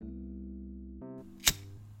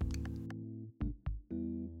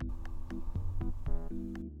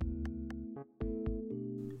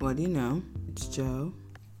What do you know? It's Joe.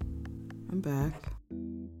 I'm back.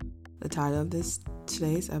 The title of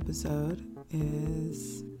today's episode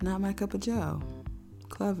is Not My Cup of Joe.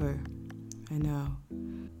 Clever, I know.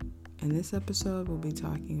 In this episode, we'll be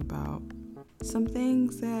talking about some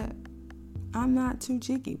things that I'm not too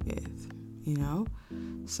jiggy with,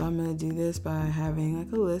 So I'm going to do this by having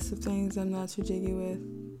a list of things I'm not too jiggy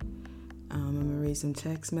with. I'm going to read some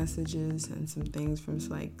text messages and some things from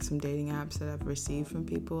some dating apps that I've received from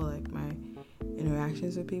people, my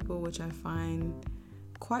interactions with people, which I find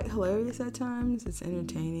quite hilarious at times. It's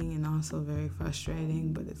entertaining and also very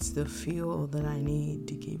frustrating, but it's the fuel that I need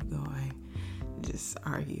to keep going. Just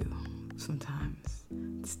argue sometimes.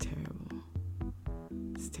 It's terrible.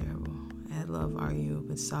 I love arguing with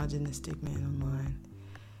misogynistic men online.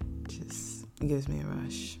 It gives me a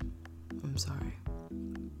rush. I'm sorry.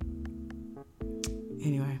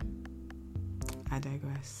 Anyway, I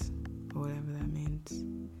digress, or whatever that means.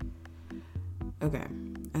 Okay,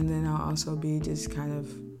 and then I'll also be just kind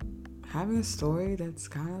of having a story that's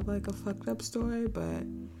kind of like a fucked up story, but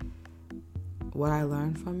what I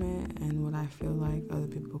learned from it and what I feel like other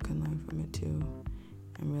people can learn from it too,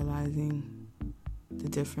 and realizing the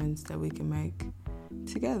difference that we can make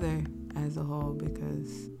together as a whole,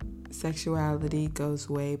 because sexuality goes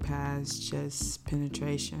way past just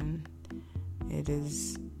penetration.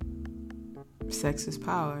 Sex is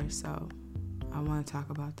power, so I want to talk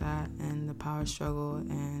about that and the power struggle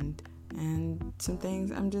and some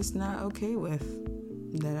things I'm just not okay with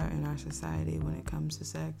that are in our society when it comes to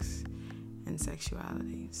sex and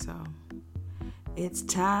sexuality. So it's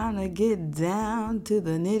time to get down to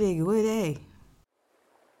the nitty-gritty.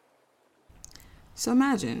 So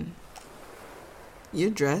imagine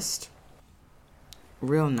you're dressed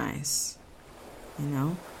real nice,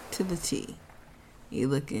 to the T. You're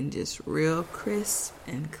looking just real crisp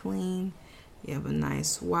and clean. You have a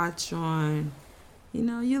nice watch on.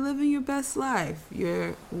 You're living your best life.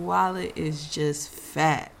 Your wallet is just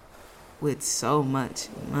fat with so much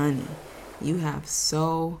money. You have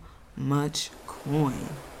so much coin,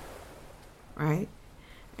 right?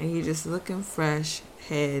 And you're just looking fresh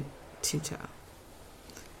head to toe.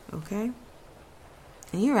 Okay?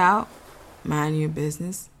 And you're out, minding your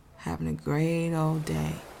business, having a great old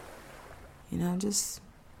day. Just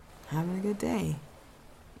having a good day.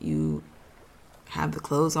 You have the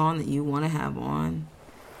clothes on that you want to have on.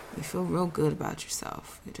 You feel real good about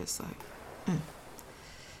yourself. You're just like,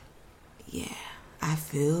 yeah, I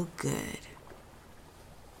feel good.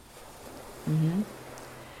 And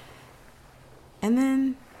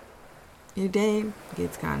then your day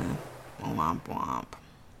gets kind of womp womp.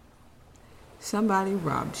 Somebody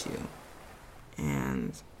robbed you.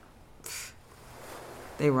 And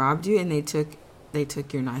they robbed you, and they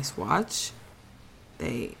took your nice watch.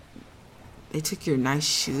 They took your nice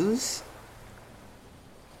shoes.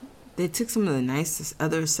 They took some of the nice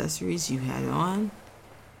other accessories you had on.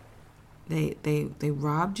 They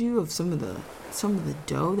robbed you of some of the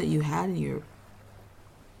dough that you had, and your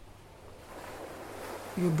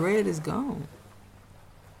bread is gone.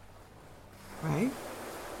 Right?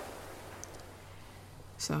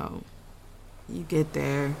 So you get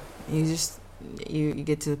there, and you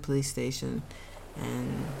get to the police station,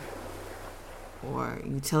 or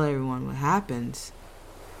you tell everyone what happened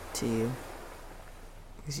to you,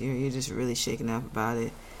 because you're just really shaken up about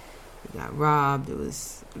it. You got robbed. It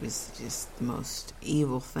was just the most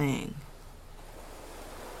evil thing.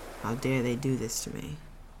 How dare they do this to me?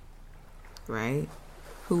 Right?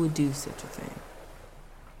 Who would do such a thing?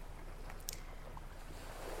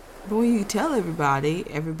 But when you tell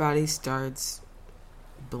everybody starts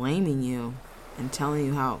blaming you and telling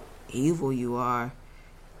you how evil you are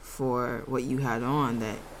for what you had on,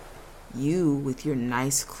 that you, with your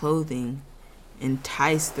nice clothing,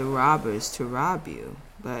 enticed the robbers to rob you.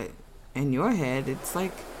 But in your head, it's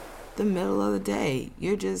like the middle of the day.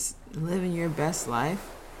 You're just living your best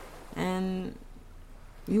life, and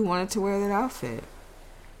you wanted to wear that outfit.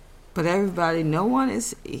 But everybody, no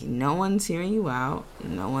one's hearing you out.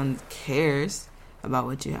 No one cares about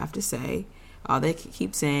what you have to say. All they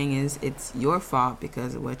keep saying is it's your fault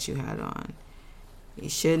because of what you had on. You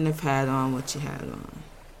shouldn't have had on what you had on.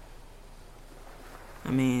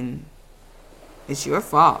 I mean, it's your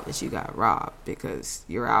fault that you got robbed, because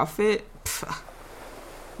your outfit,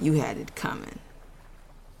 you had it coming.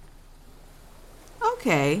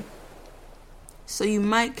 Okay. So you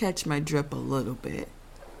might catch my drip a little bit,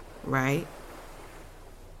 right?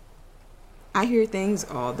 I hear things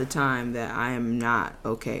all the time that I am not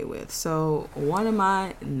okay with. So one of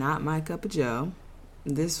my not my cup of joe,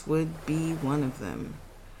 this would be one of them.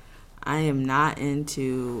 I am not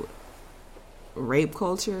into rape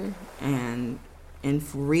culture and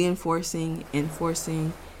enforcing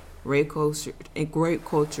rape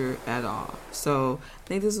culture at all. So I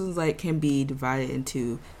think this was like can be divided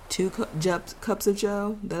into two cups of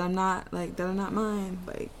Joe that are not mine.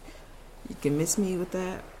 Like, you can miss me with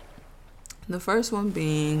that. The first one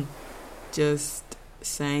being just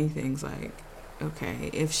saying things like, okay,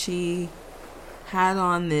 if she had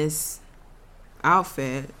on this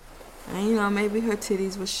outfit and maybe her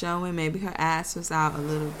titties was showing, maybe her ass was out a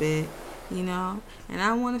little bit, and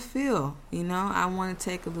I want to feel, I want to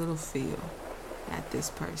take a little feel at this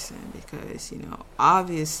person because,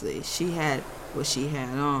 obviously she had what she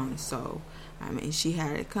had on. So, she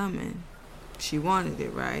had it coming. She wanted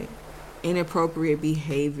it, right? Inappropriate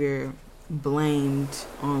behavior blamed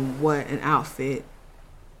on what? An outfit.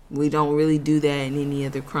 We don't really do that in any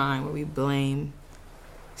other crime where we blame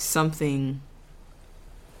something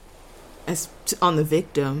as on the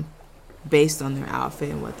victim based on their outfit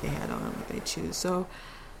and what they had on and what they choose. So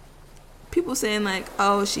people saying like,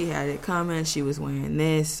 oh, she had it coming, she was wearing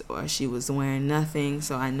this, or she was wearing nothing,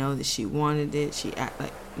 so I know that she wanted it. She act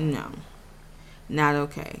like, no, not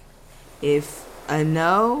okay. If a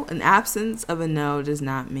no, an absence of a no does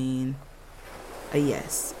not mean a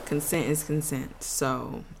yes. Consent is consent.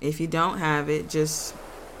 So if you don't have it, just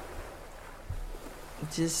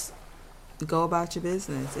go about your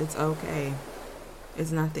business. It's okay.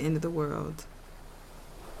 It's not the end of the world.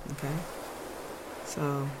 Okay?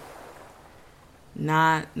 So,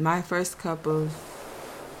 not my first cup of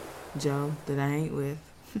Joe that I ain't with,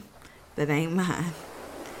 that ain't mine,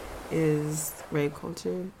 is rape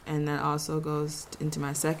culture. And that also goes into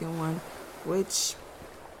my second one, which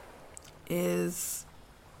is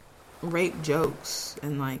rape jokes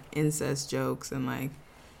and like incest jokes, and like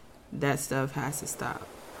that stuff has to stop,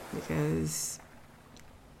 because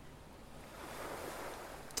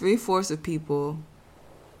 3/4 of people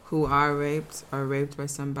who are raped by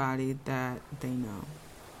somebody that they know,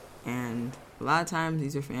 and a lot of times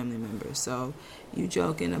these are family members. So you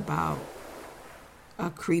joking about a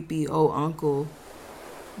creepy old uncle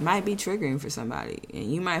might be triggering for somebody, and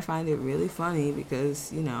you might find it really funny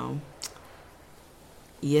because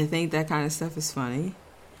you think that kind of stuff is funny.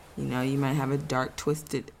 You might have a dark,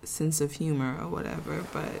 twisted sense of humor or whatever,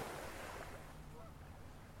 but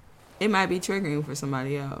it might be triggering for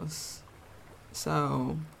somebody else.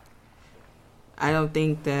 So I don't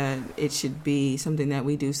think that it should be something that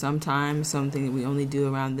we do sometimes, something that we only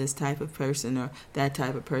do around this type of person or that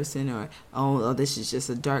type of person, or, oh, this is just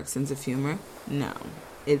a dark sense of humor. No,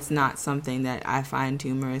 it's not something that I find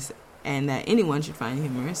humorous and that anyone should find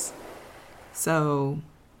humorous. So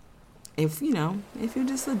if you're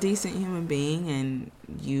just a decent human being and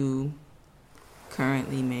you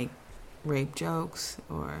currently make rape jokes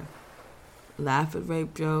or laugh at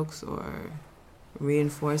rape jokes or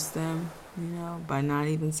reinforce them, by not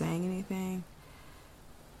even saying anything,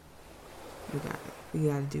 we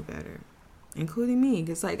gotta do better, including me,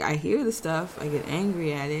 because like I hear the stuff, I get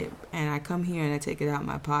angry at it, and I come here and I take it out in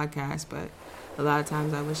my podcast. But a lot of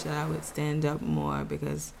times I wish that I would stand up more,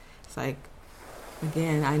 because it's like,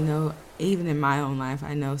 again, I know, even in my own life,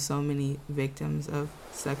 I know so many victims of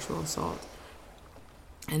sexual assault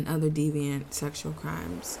and other deviant sexual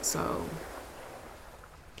crimes. So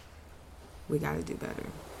we gotta do better.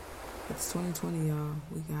 It's 2020, y'all.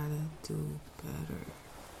 We gotta do better.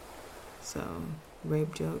 So,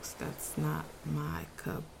 rape jokes, that's not my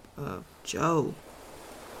cup of Joe.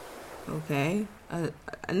 Okay? And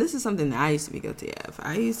this is something that I used to be guilty of.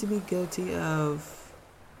 I used to be guilty of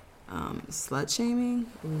slut shaming,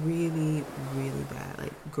 really, really bad.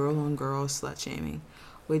 Like girl on girl slut shaming,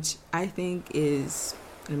 which I think is,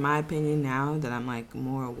 in my opinion now that I'm like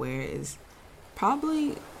more aware, is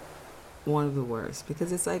probably one of the worst,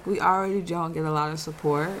 because it's like we already don't get a lot of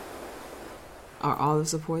support or all the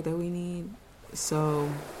support that we need. So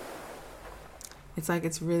it's like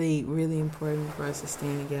it's really, really important for us to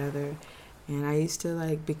stand together. And I used to,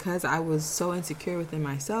 like, because I was so insecure within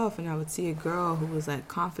myself, and I would see a girl who was like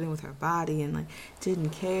confident with her body and like didn't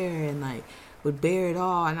care and like would bear it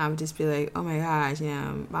all, and I would just be like, oh my gosh,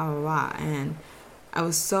 blah blah blah. And I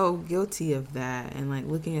was so guilty of that, and like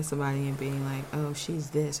looking at somebody and being like, oh,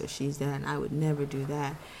 she's this or she's that, and I would never do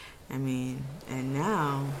that. And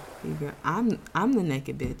now I'm the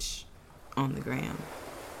naked bitch on the gram,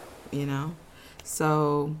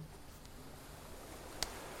 So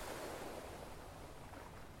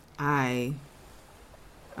a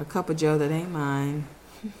cup of Joe that ain't mine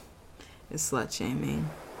is slut shaming,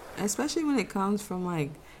 especially when it comes from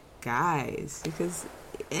like guys, because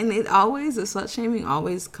the slut shaming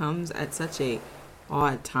always comes at such a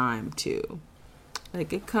odd time too.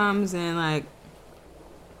 Like it comes in like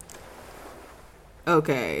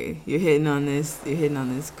okay, you're hitting on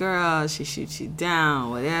this girl, she shoots you down,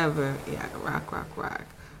 whatever. Yeah, rock,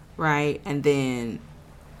 right? And then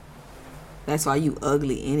that's why you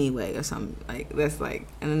ugly anyway, or something like that's like.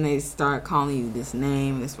 And then they start calling you this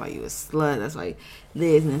name. That's why you a slut. That's why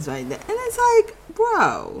this and that's why that. And it's like,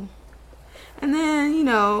 bro. And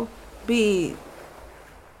then be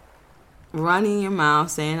running your mouth,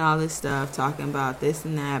 saying all this stuff, talking about this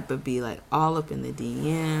and that, but be like all up in the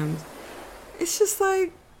DMs. It's just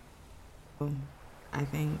like, I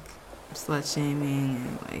think slut shaming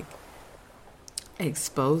and like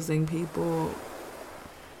exposing people,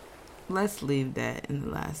 let's leave that in the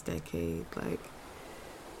last decade. Like,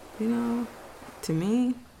 to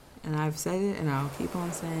me, and I've said it and I'll keep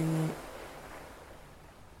on saying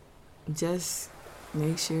it, just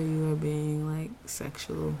make sure you are being like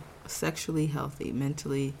sexually healthy,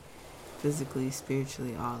 mentally, physically,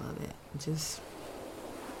 spiritually, all of it. Just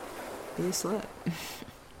be a slut.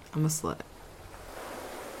 I'm a slut.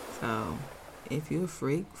 So if you're a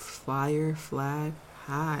freak, fly your flag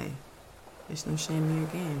high. There's no shame in your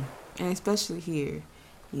game. And especially here,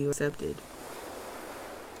 you accepted.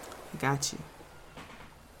 I got you.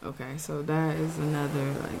 Okay, so that is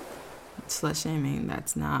another like slut shaming.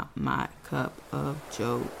 That's not my cup of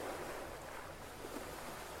joe.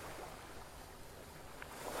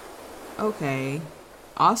 Okay.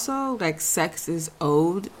 Also, like, sex is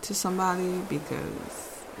owed to somebody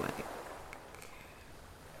because, like,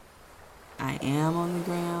 I am on the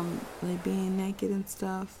gram, like, being naked and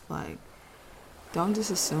stuff. Like, don't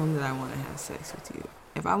just assume that I want to have sex with you.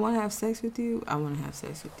 If I want to have sex with you, I want to have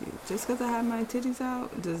sex with you. Just because I have my titties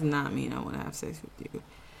out does not mean I want to have sex with you.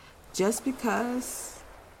 Just because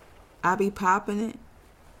I be popping it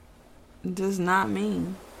does not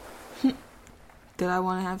mean that I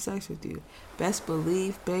want to have sex with you. Best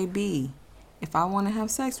believe, baby, if I want to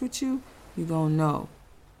have sex with you, you gonna know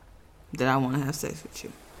that I want to have sex with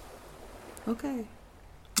you. Okay.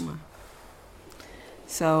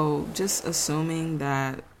 So just assuming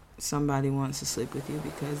that somebody wants to sleep with you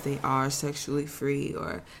because they are sexually free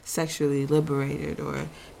or sexually liberated, or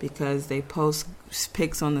because they post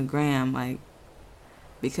pics on the gram, like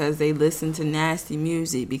because they listen to nasty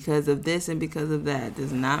music, because of this and because of that,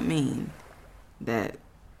 does not mean that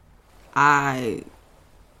I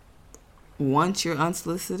want your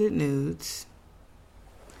unsolicited nudes.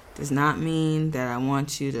 Does not mean that I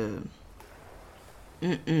want you to.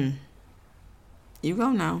 You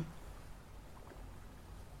gonna know.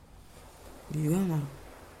 You gonna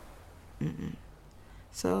know.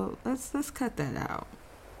 So let's cut that out,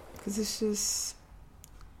 because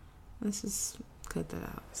let's just cut that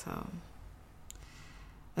out. So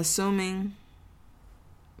assuming,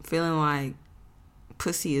 feeling like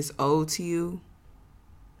pussy is owed to you,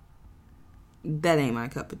 that ain't my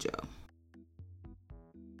cup of joe.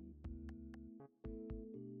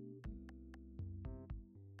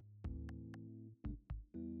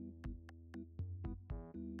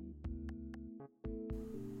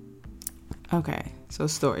 Okay, so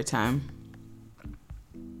story time.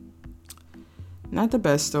 Not the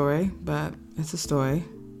best story, but it's a story.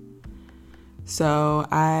 So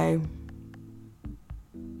I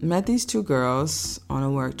met these two girls on a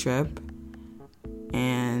work trip,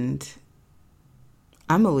 and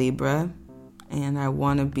I'm a Libra, and I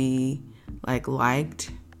want to be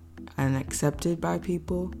liked and accepted by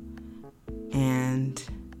people, and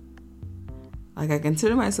I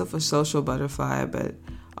consider myself a social butterfly, but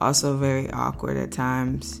also very awkward at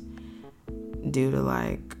times due to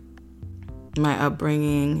my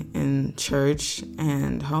upbringing in church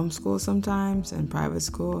and homeschool sometimes and private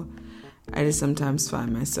school. I just sometimes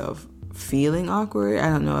find myself feeling awkward. I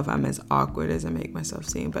don't know if I'm as awkward as I make myself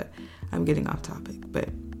seem, but I'm getting off topic. But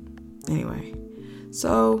anyway,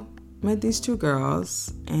 so met these two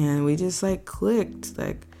girls and we just clicked.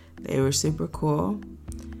 They were super cool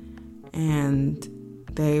and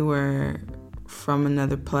they were from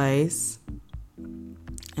another place,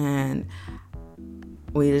 and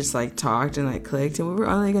we just talked and clicked, and we were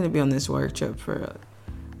only going to be on this work trip for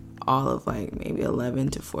all of maybe 11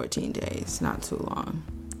 to 14 days, not too long.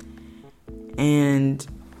 And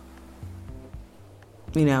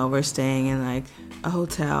we're staying in a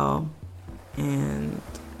hotel, and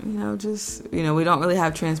we don't really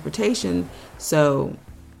have transportation, so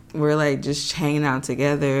we're just hanging out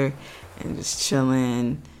together and just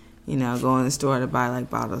chilling, go in the store to buy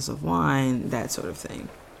bottles of wine, that sort of thing.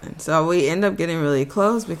 And so we end up getting really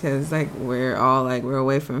close because we're all we're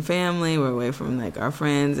away from family, we're away from our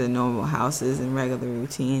friends and normal houses and regular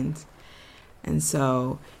routines. And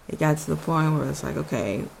so it got to the point where it's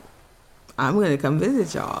okay, I'm gonna come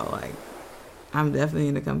visit y'all. I'm definitely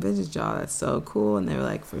gonna come visit y'all. That's so cool. And they were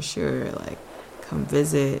like, for sure, like, come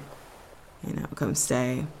visit, come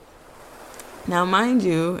stay. Now, mind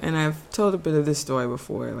you, and I've told a bit of this story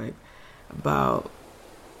before, like, about,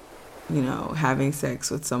 having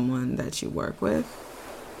sex with someone that you work with,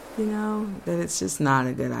 that it's just not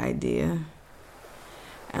a good idea.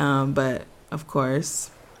 But, of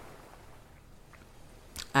course,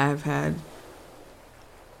 I've had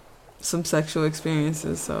some sexual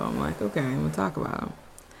experiences, so I'm like, okay, I'm gonna talk about them.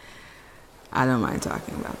 I don't mind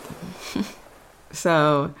talking about them.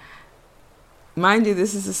 So, mind you,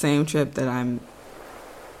 this is the same trip that I'm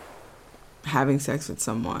having sex with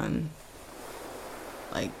someone,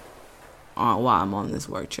 like, while I'm on this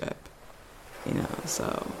work trip,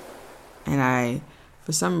 so, and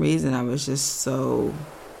for some reason, I was just I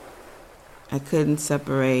couldn't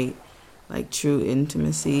separate, like, true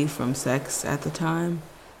intimacy from sex at the time.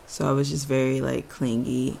 So I was just very, like,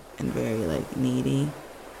 clingy and very, like, needy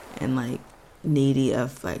and, like, needy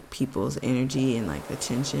of, like, people's energy and, like,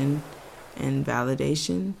 attention and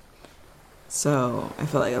validation. So I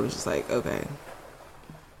felt like I was just like, okay,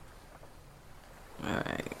 all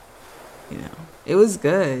right, It was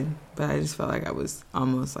good, but I just felt like I was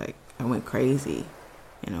almost like I went crazy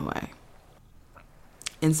in a way.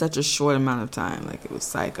 In such a short amount of time, like, it was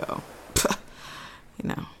psycho.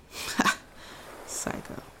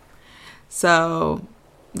 Psycho. So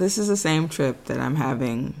this is the same trip that I'm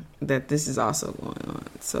having, that this is also going on.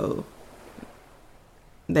 So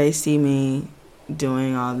they see me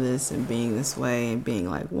doing all this and being this way and being,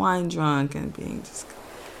 like, wine drunk and being just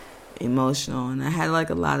emotional. And I had, like,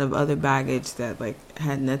 a lot of other baggage that, like,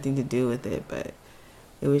 had nothing to do with it, but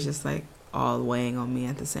it was just, like, all weighing on me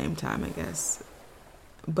at the same time, I guess.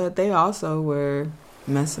 But they also were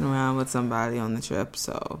messing around with somebody on the trip,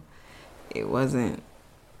 so it wasn't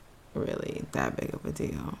really that big of a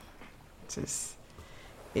deal. It just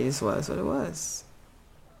was what it was,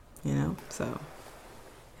 so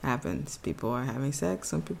happens. People are having sex.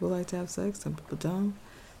 Some people like to have sex, some people don't.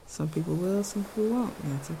 Some people will, some people won't,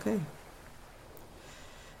 and that's okay.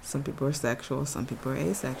 Some people are sexual, some people are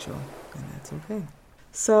asexual, and that's okay.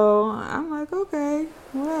 So I'm like, okay,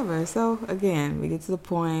 whatever. So again, we get to the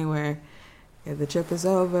point where if the trip is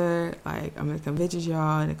over, like, I'm gonna come visit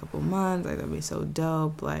y'all in a couple months. Like, that'd be so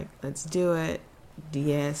dope. Like, let's do it.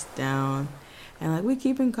 Yes, down. And, like, we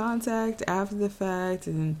keep in contact after the fact,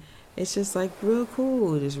 and it's just, like, real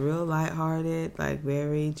cool, just real lighthearted, like,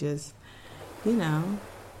 very just, And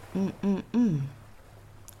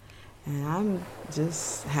I'm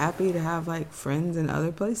just happy to have, like, friends in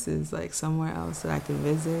other places, like, somewhere else that I can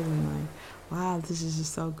visit, and, like, wow, this is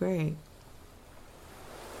just so great.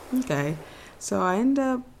 Okay, so I end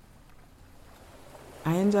up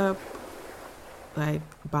like,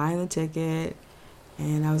 buying the ticket,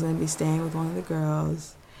 and I was going to be staying with one of the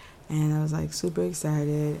girls, and I was, like, super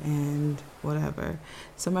excited and whatever.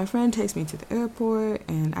 So my friend takes me to the airport,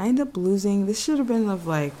 and I end up losing. This should have been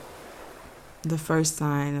like the first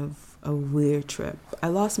sign of a weird trip. I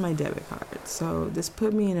lost my debit card. So this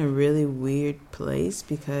put me in a really weird place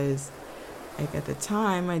because, like, at the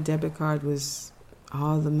time, my debit card was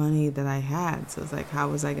all the money that I had. So it's like, how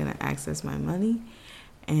was I going to access my money?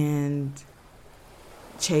 And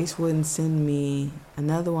Chase wouldn't send me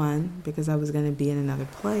another one because I was going to be in another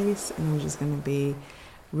place, and it was just going to be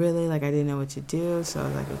really, like, I didn't know what to do. So I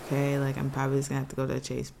was like, okay, like, I'm probably just going to have to go to a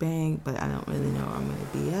Chase Bank, but I don't really know where I'm going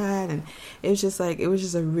to be at. And it was just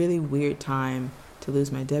a really weird time to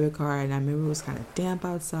lose my debit card. And I remember it was kind of damp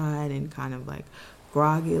outside and kind of, like,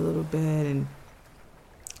 groggy a little bit, and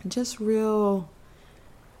just real,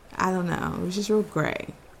 I don't know, it was just real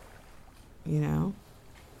gray,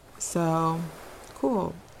 So,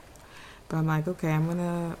 cool. But I'm like, okay, I'm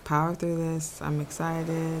gonna power through this. I'm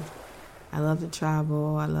excited. I love to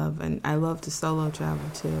travel. I love to solo travel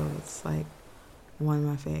too. It's, like, one of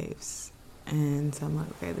my faves. And so I'm like,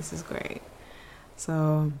 okay, this is great.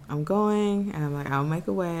 So I'm going, and I'm like, I'll make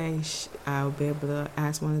a way. I'll be able to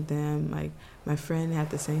ask one of them. Like, my friend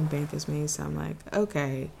had the same bank as me, so I'm like,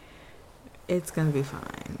 okay, it's gonna be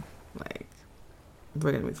fine. Like,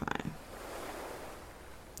 we're gonna be fine.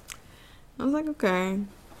 I was like, okay,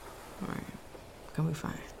 all right, gonna be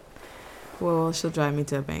fine. Well, she'll drive me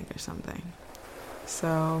to a bank or something.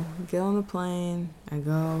 So get on the plane. I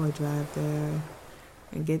drive there,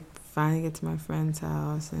 and finally get to my friend's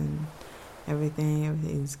house, and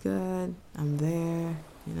everything's good. I'm there,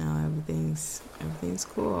 everything's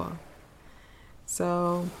cool.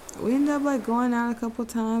 So we end up, like, going out a couple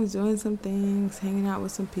times, doing some things, hanging out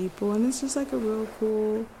with some people, and it's just, like, a real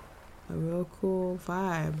cool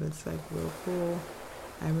vibe. It's, like, real cool.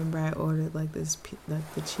 I remember I ordered like this,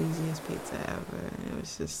 like the cheesiest pizza ever, and it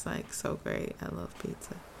was just like so great. I love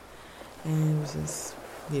pizza, and it was just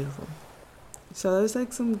beautiful. So there was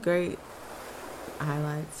like some great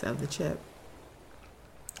highlights of the trip.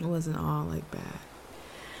 It wasn't all like bad.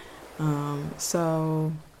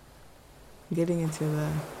 So getting into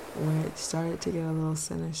where it started to get a little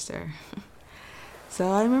sinister.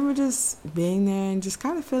 So I remember just being there and just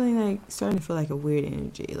kind of feeling like, starting to feel like a weird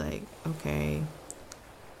energy. Like, okay,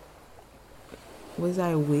 was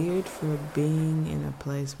I weird for being in a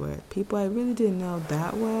place where people I really didn't know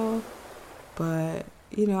that well, but,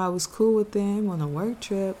 you know, I was cool with them on a work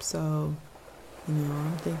trip, so, you know,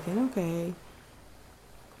 I'm thinking, okay,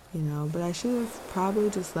 you know, but I should have probably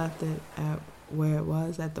just left it at where it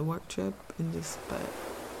was at the work trip and just, but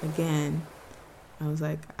again, I was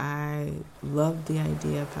like, I loved the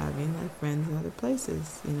idea of having like friends in other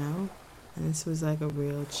places, you know, and this was like a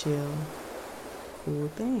real chill, cool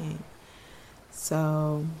thing.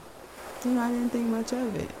 So, you know, I didn't think much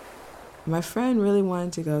of it. My friend really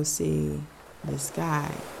wanted to go see this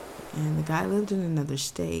guy, and the guy lived in another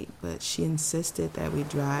state, but she insisted that we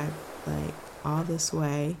drive like all this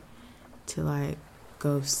way to like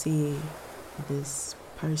go see this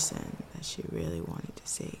person that she really wanted to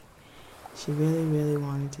see. She really, really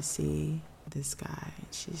wanted to see this guy, and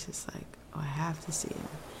she's just like, oh, I have to see him.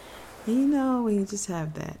 And you know, when you just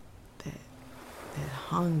have that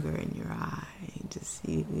hunger in your eye,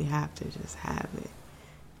 you have to just have it,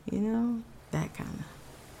 you know, that kind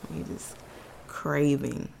of, you just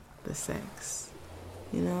craving the sex,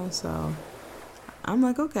 you know. So I'm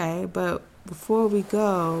like, okay, but before we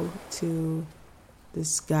go to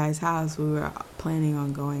this guy's house, we were planning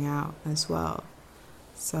on going out as well.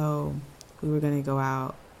 So we were going to go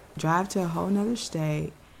out, drive to a whole nother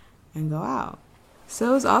state, and go out.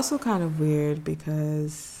 So it was also kind of weird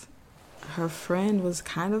because her friend was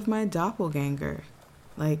kind of my doppelganger.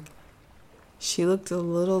 Like, she looked a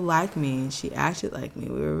little like me, and she acted like me.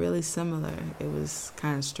 We were really similar. It was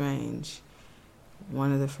kind of strange.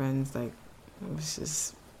 One of the friends, like, was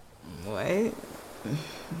just, what?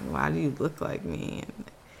 Why do you look like me?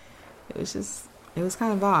 And it was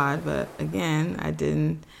kind of odd, but again, I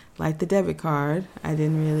didn't like the debit card. I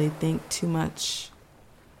didn't really think too much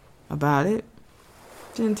about it.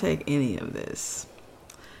 Didn't take any of this.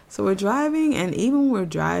 So we're driving, and even when we're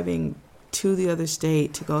driving to the other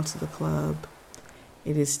state to go to the club,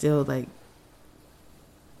 it is still like,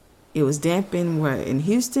 it was damp in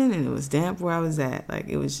Houston, and it was damp where I was at. Like,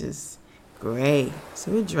 it was just gray.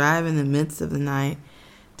 So we're driving in the midst of the night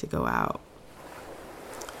to go out.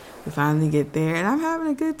 We finally get there, and I'm having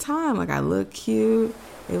a good time. Like, I look cute.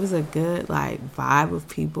 It was a good, like, vibe of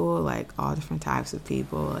people, like, all different types of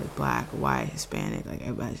people, like, black, white, Hispanic. Like,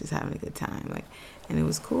 everybody's just having a good time. Like, and it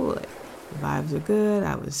was cool. Like, the vibes were good.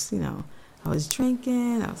 I was, you know, I was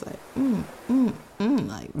drinking. I was like,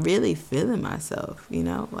 like, really feeling myself, you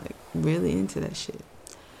know, like, really into that shit.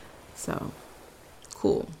 So,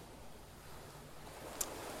 cool.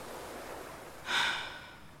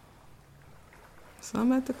 So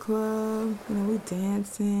I'm at the club, you know, we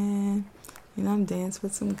dancing. You know, I'm dancing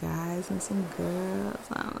with some guys and some girls.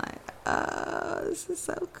 I'm like, oh, this is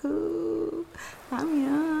so cool. I'm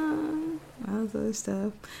young. All this other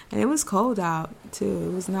stuff. And it was cold out, too.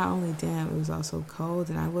 It was not only damp, it was also cold.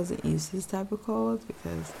 And I wasn't used to this type of cold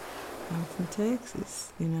because I'm from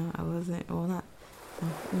Texas. You know, I wasn't, well, not,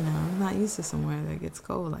 you know, I'm not used to somewhere that gets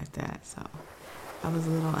cold like that. So I was a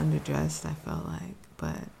little underdressed, I felt like.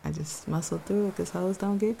 But I just muscled through it because hoes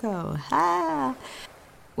don't get cold. Ha!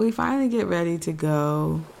 We finally get ready to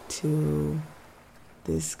go to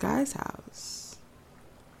this guy's house,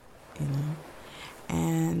 you know,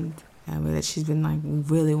 and that she's been like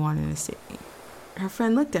really wanting to see. Her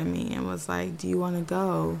friend looked at me and was like, do you want to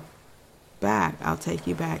go back? I'll take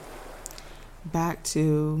you back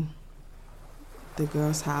to the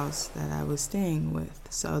girl's house that I was staying with.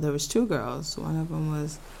 So there was two girls. One of them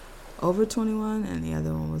was over 21 and the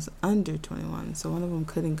other one was under 21. So one of them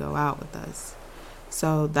couldn't go out with us.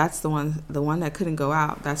 So that's the one that couldn't go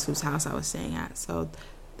out. That's whose house I was staying at. So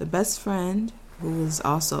the best friend, who was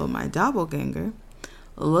also my doppelganger,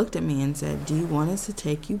 looked at me and said, do you want us to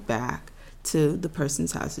take you back to the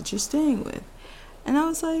person's house that you're staying with? And I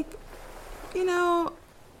was like, you know,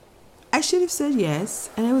 I should have said yes.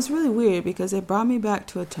 And it was really weird because it brought me back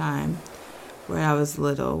to a time where I was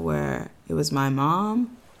little, where it was my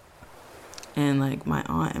mom and like my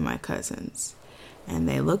aunt and my cousins. And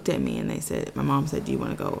they looked at me and they said, my mom said, do you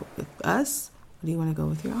want to go with us or do you want to go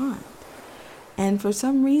with your aunt? And for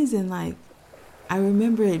some reason, like, I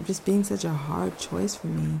remember it just being such a hard choice for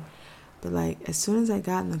me. But like, as soon as I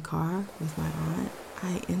got in the car with my aunt,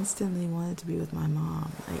 I instantly wanted to be with my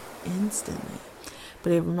mom, like instantly.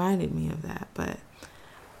 But it reminded me of that. But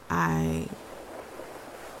I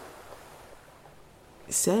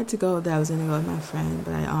said that I was going to go with my friend,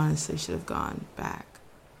 but I honestly should have gone back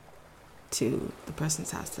to the person's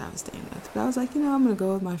house that I was staying with. But I was like, I'm going to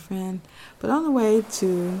go with my friend. But on the way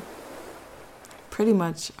to pretty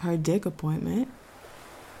much her dick appointment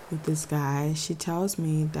with this guy, she tells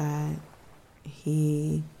me that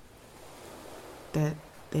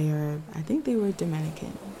I think they were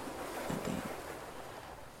Dominican,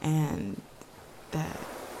 and that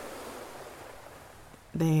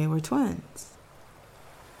they were twins,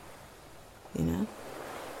 and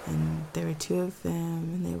there were two of them,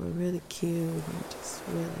 and they were really cute and just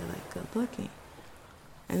really good looking.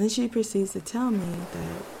 And then she proceeds to tell me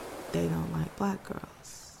that they don't like black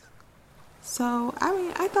girls. So,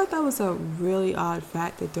 I thought that was a really odd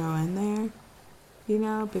fact to throw in there,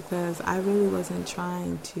 because I really wasn't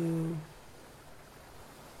trying to,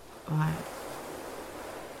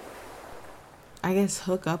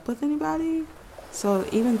 hook up with anybody. So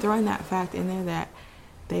even throwing that fact in there that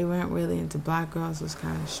they weren't really into black girls was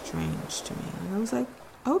kind of strange to me. And I was like,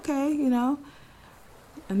 okay, and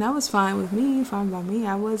that was fine with me, fine by me.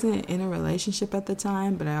 I wasn't in a relationship at the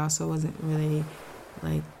time, but I also wasn't really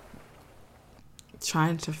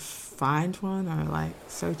trying to find one or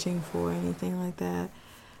searching for anything like that.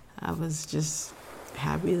 I was just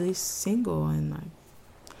happily single and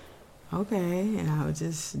okay, and I would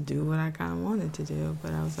just do what I kind of wanted to do.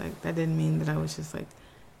 But I was like, that didn't mean that I was just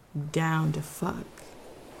down to fuck,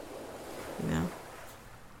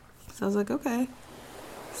 So I was like, okay.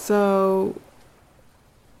 So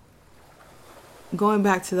going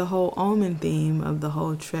back to the whole Omen theme of the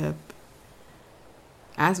whole trip,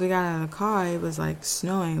 as we got out of the car, it was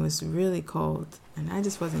snowing. It was really cold, and I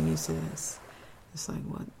just wasn't used to this. It's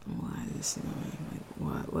why is it snowing?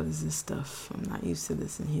 What is this stuff? I'm not used to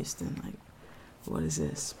this in Houston. What is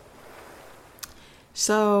this?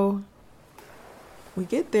 So we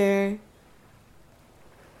get there,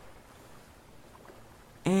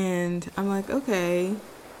 and I'm like, okay,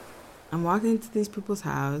 I'm walking into these people's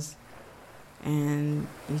house, and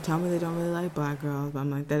you tell me they don't really like black girls, but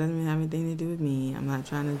I'm like, that doesn't really have anything to do with me. I'm not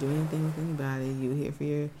trying to do anything with anybody. You here for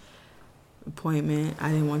your appointment. I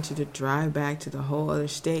didn't want you to drive back to the whole other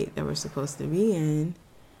state that we're supposed to be in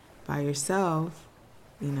by yourself,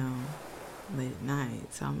 late at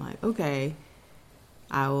night. So I'm like, okay,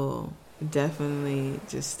 I will definitely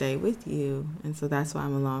just stay with you. And so that's why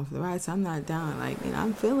I'm along for the ride. So I'm not down.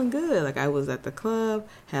 I'm feeling good. I was at the club,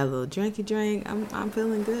 had a little drinky drink. I'm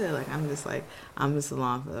feeling good. I'm just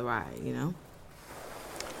along for the ride,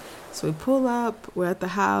 So we pull up, we're at the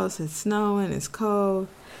house, it's snowing, it's cold.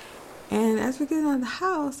 And as we're getting out of the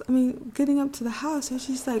house, getting up to the house, there's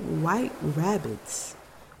just white rabbits,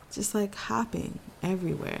 just hopping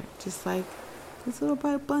everywhere. Just these little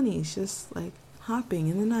white bunnies, just hopping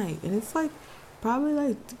in the night. And it's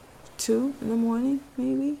probably 2 in the morning,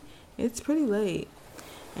 maybe. It's pretty late.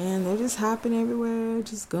 And they're just hopping everywhere,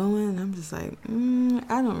 just going. And I'm just I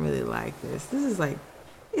don't really like this. This is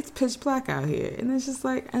it's pitch black out here. And it's just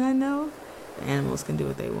and I know the animals can do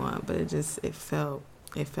what they want, but it felt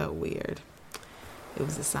weird. It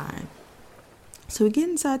was a sign. So we get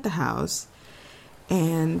inside the house,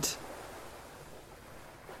 and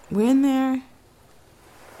we're in there,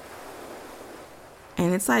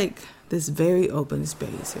 and it's this very open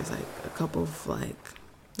space. There's a couple of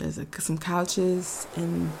there's some couches,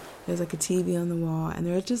 and there's a TV on the wall, and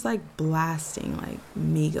they're just blasting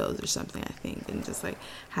Migos or something, I think, and just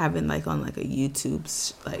having on a YouTube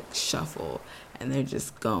shuffle, and they're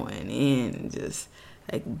just going in and just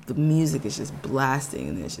the music is just blasting,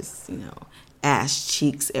 and there's just ass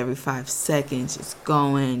cheeks every 5 seconds, just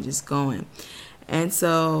going. And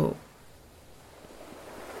so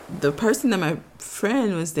the person that my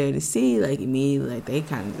friend was there to see, immediately, they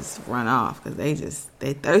kind of just run off because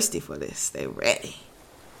they thirsty for this, they ready,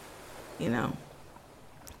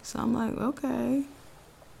 So I'm like, okay,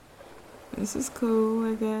 this is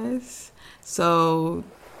cool, I guess. So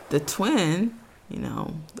the twin,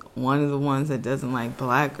 one of the ones that doesn't like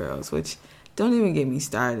black girls, which don't even get me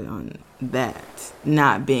started on that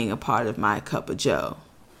not being a part of my cup of joe,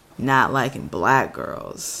 not liking black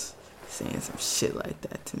girls, saying some shit like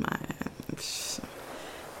that to my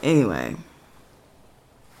anyway.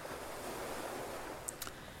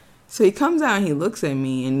 So he comes out and he looks at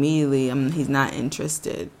me, and immediately he's not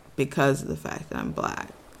interested because of the fact that I'm black.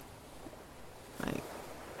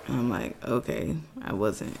 I'm like, okay, I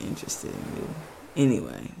wasn't interested in you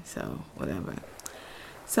anyway, so whatever.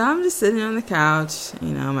 So I'm just sitting on the couch,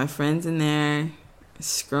 my friend's in there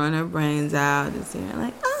screwing her brains out, just saying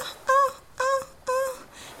like, oh, oh, oh, oh.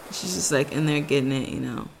 She's just like in there getting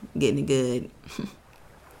it, getting it good,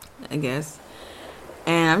 I guess.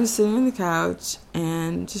 And I'm just sitting on the couch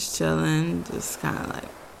and just chilling, just kind of like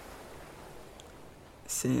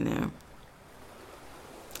sitting there.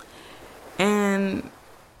 And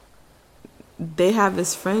they have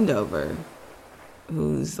this friend over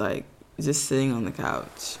who's like just sitting on the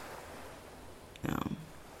couch.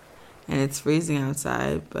 And it's freezing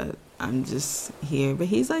outside, but I'm just here. But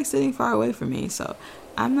he's like sitting far away from me, so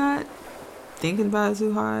I'm not thinking about it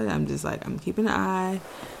too hard. I'm just like, I'm keeping an eye,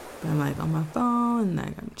 but I'm like on my phone,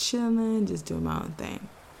 like I'm chilling, just doing my own thing.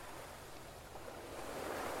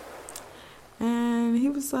 And he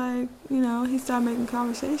was like, he started making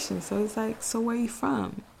conversation. So he's like, so where you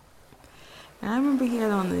from? And I remember he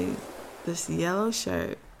had on this yellow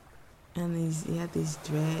shirt and he had these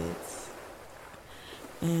dreads.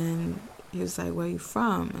 And he was like, where you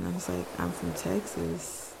from? And I was like, I'm from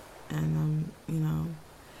Texas. And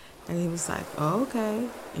and he was like, oh, okay.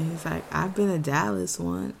 And he's like, I've been to Dallas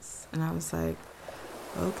once. And I was like,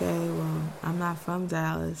 okay, well, I'm not from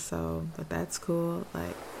Dallas, but that's cool.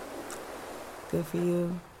 Like, good for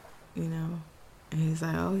you, And he's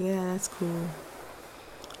like, oh, yeah, that's cool.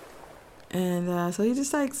 And so he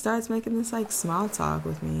just, like, starts making this, like, small talk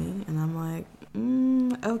with me. And I'm like,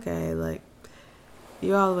 okay, like,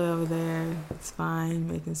 you're all the way over there. It's fine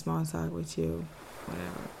making small talk with you,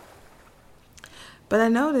 whatever. But I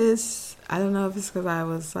noticed, I don't know if it's because I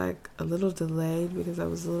was, like, a little delayed because I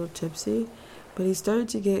was a little tipsy, but he started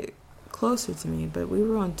to get closer to me. But we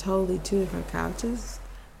were on totally two different couches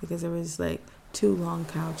because there was, like, 2 long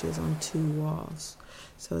couches on 2 walls.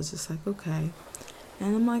 So it's just like, okay.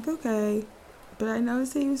 And I'm like, okay. But I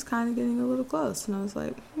noticed that he was kind of getting a little close. And I was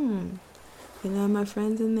like, my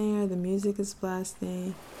friend's in there. The music is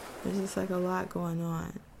blasting. There's just like a lot going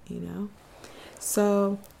on,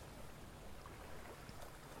 So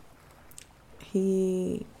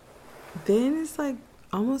he then is like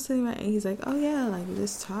almost sitting right, and he's like, oh yeah, like we're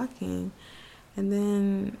just talking. And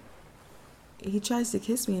then he tries to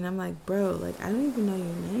kiss me, and I'm like, bro, like I don't even know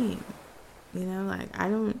your name. Like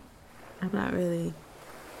I'm not really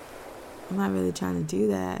trying to do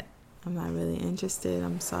that. I'm not really interested.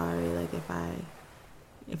 I'm sorry. Like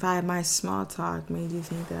if I my small talk made you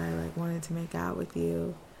think that I like wanted to make out with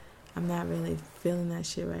you, I'm not really feeling that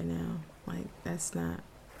shit right now. Like that's not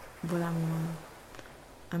what I'm on.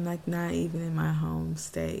 I'm like not even in my home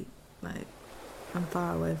state. Like I'm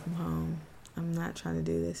far away from home. I'm not trying to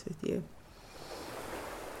do this with you.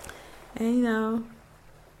 And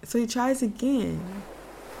so he tries again,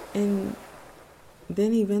 and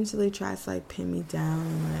then he eventually tries to like pin me down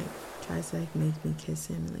and like tries to like make me kiss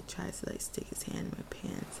him and like tries to like stick his hand in my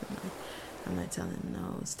pants, and like I'm like telling him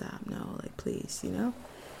no, stop, no, like please,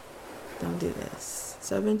 don't do this.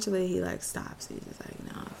 So eventually he like stops. He's just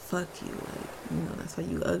like, nah, fuck you, like that's why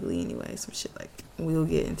you ugly anyway. Some shit like we'll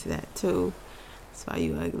get into that too. That's why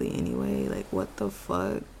you ugly anyway. Like what the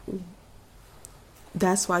fuck?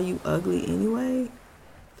 That's why you ugly anyway?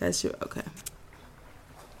 That's your okay.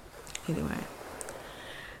 Anyway.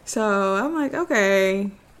 So I'm like, okay.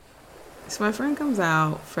 So my friend comes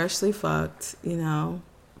out, freshly fucked,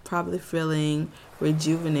 probably feeling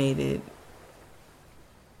rejuvenated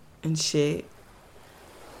and shit.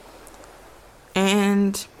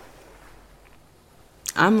 And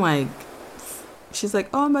I'm like, she's like,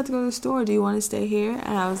 oh, I'm about to go to the store. Do you want to stay here?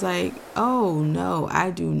 And I was like, oh, no,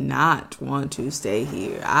 I do not want to stay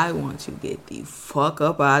here. I want to get the fuck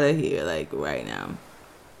up out of here, like, right now.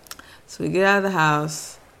 So we get out of the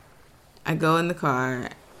house. I go in the car,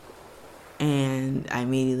 and I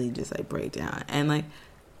immediately just, like, break down. And, like,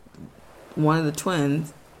 one of the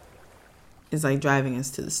twins is, like, driving us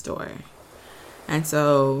to the store. And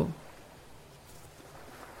so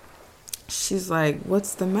she's like,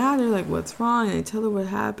 what's the matter? Like, what's wrong? And I tell her what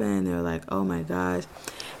happened. And they're like, oh, my gosh.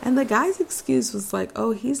 And the guy's excuse was like,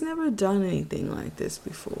 oh, he's never done anything like this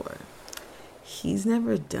before. He's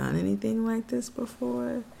never done anything like this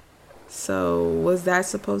before? So was that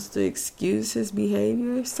supposed to excuse his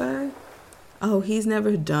behavior, sir? Oh, he's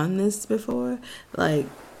never done this before? Like,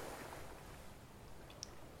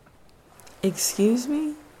 excuse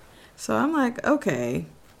me? So I'm like, okay.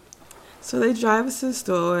 So they drive us to the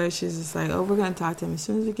store. She's just like, oh, we're going to talk to him as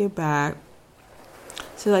soon as we get back.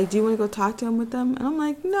 So like, do you want to go talk to him with them? And I'm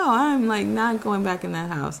like, no, I'm like not going back in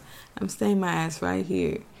that house. I'm staying my ass right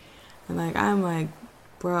here. And like, I'm like,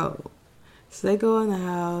 bro. So they go in the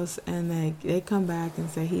house and they come back and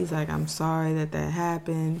say, he's like, I'm sorry that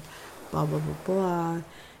happened, blah, blah, blah, blah.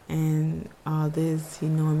 And all this, he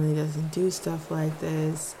normally doesn't do stuff like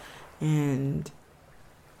this. And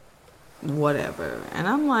whatever. And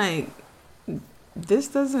I'm like, this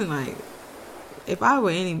doesn't, like, if I were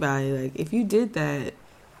anybody, like, if you did that,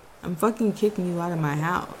 I'm fucking kicking you out of my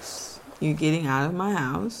house. You're getting out of my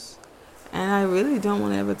house, and I really don't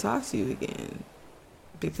want to ever talk to you again,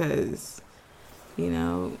 because,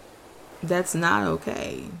 that's not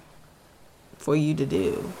okay for you to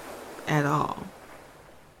do at all,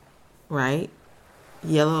 right?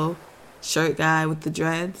 Yellow shirt guy with the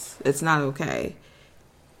dreads, it's not okay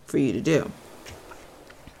for you to do,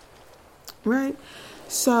 right?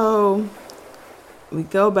 So we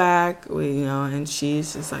go back, and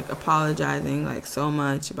she's just like apologizing like so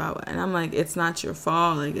much about, and I'm like, it's not your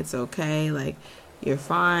fault, like, it's okay, like, you're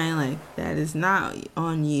fine, like, that is not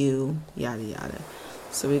on you, yada yada.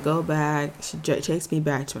 So we go back, she takes me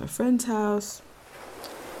back to my friend's house.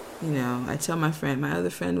 I tell my other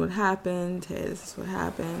friend what happened. Hey, this is what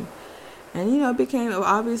happened. And, it became,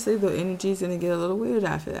 obviously the energy's going to get a little weird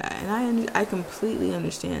after that. And I completely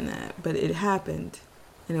understand that. But it happened.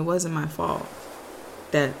 And it wasn't my fault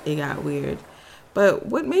that it got weird. But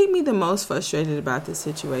what made me the most frustrated about this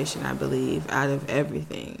situation, I believe, out of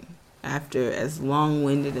everything, after as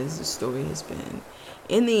long-winded as the story has been,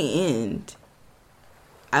 in the end,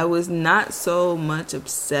 I was not so much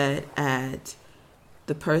upset at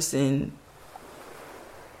the person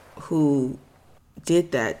who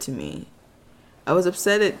did that to me. I was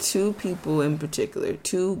upset at two people in particular,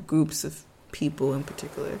 two groups of people in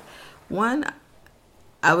particular. One,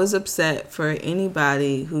 I was upset for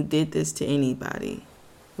anybody who did this to anybody,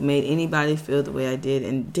 who made anybody feel the way I did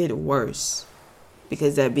and did it worse,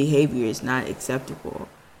 because that behavior is not acceptable.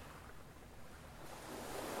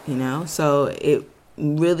 So it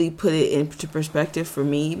really put it into perspective for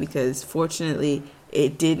me, because fortunately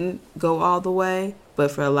it didn't go all the way, but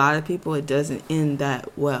for a lot of people it doesn't end that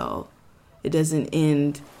well. It doesn't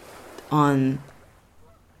end on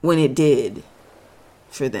when it did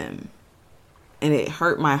for them. And it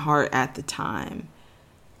hurt my heart at the time.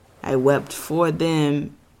 I wept for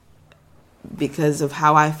them because of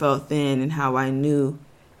how I felt then and how I knew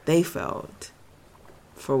they felt,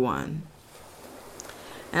 for one.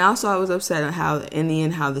 And also I was upset at how, in the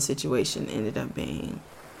end, how the situation ended up being.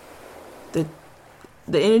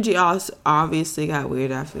 The energy also obviously got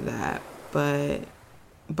weird after that, but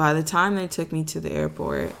by the time they took me to the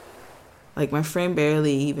airport, like, my friend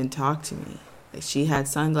barely even talked to me. Like, she had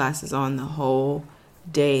sunglasses on the whole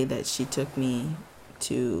day that she took me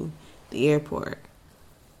to the airport,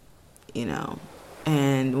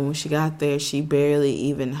 and when she got there, she barely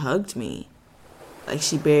even hugged me. Like,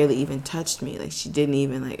 she barely even touched me. Like, she didn't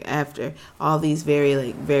even, like, after all these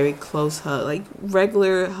very close hugs, like,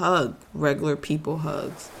 regular people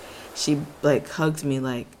hugs, she, like, hugged me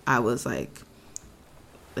like I was, like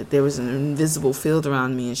there was an invisible field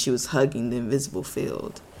around me, and she was hugging the invisible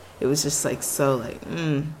field. It was just, like, so, like,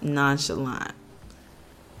 nonchalant,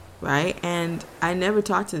 right? And I never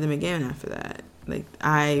talked to them again after that. Like,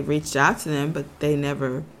 I reached out to them, but they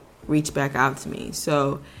never reached back out to me.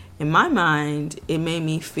 So in my mind, it made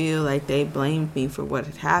me feel like they blamed me for what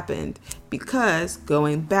had happened, because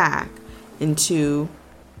going back into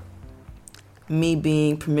me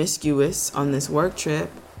being promiscuous on this work trip,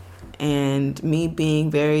 and me being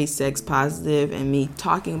very sex positive, and me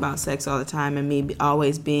talking about sex all the time, and me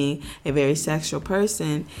always being a very sexual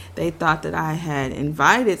person, they thought that I had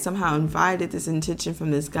somehow invited this intention from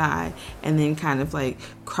this guy, and then kind of like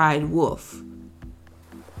cried wolf.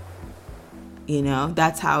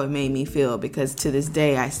 That's how it made me feel, because to this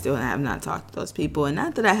day I still have not talked to those people, and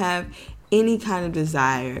not that I have any kind of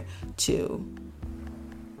desire to,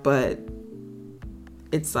 but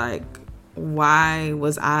it's like, why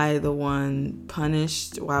was I the one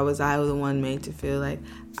punished? Why was I the one made to feel like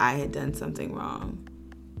I had done something wrong?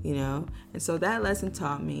 And so that lesson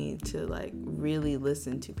taught me to, like, really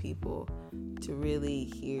listen to people, to really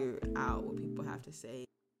hear out what people have to say.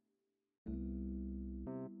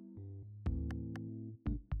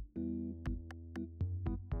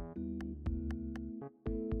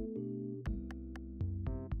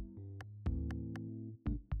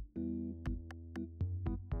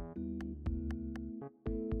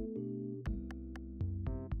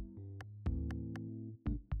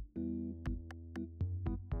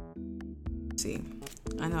 See,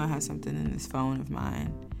 I know I have something in this phone of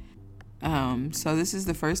mine. So this is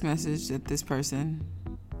the first message that this person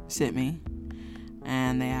sent me,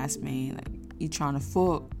 and they asked me, like, you trying to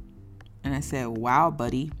fuck? And I said, wow,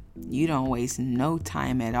 buddy, you don't waste no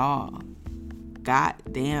time at all. God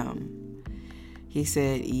damn. He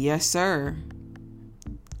said, yes, sir.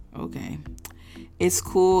 Okay. It's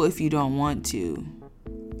cool if you don't want to.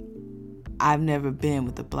 I've never been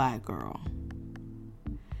with a black girl.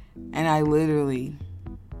 And I literally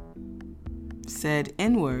said,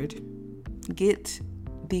 N-word, get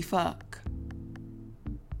the fuck.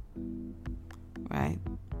 Right?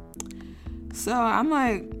 So I'm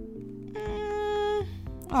like,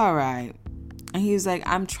 all right. And he was like,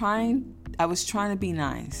 I was trying to be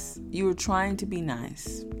nice. You were trying to be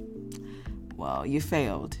nice. Well, you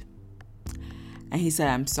failed. And he said,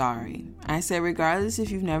 I'm sorry. I said, regardless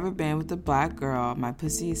if you've never been with a black girl, my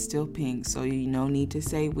pussy is still pink, so you no need to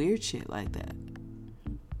say weird shit like that.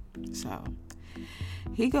 So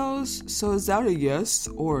he goes, so is that a yes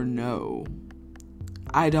or no?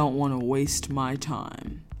 I don't want to waste my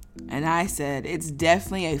time. And I said, it's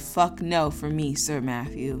definitely a fuck no for me, Sir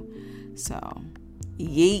Matthew. So,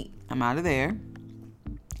 yeet, I'm out of there.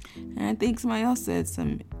 And I think somebody else said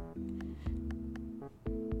some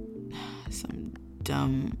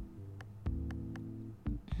dumb,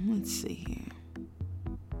 let's see here.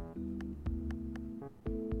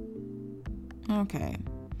 Okay.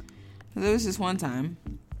 There was this one time,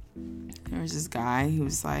 there was this guy who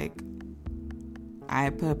was like, I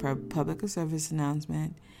had put a public service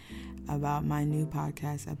announcement about my new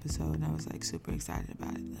podcast episode, and I was like super excited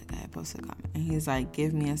about it. Like, I had posted a comment, and he's like,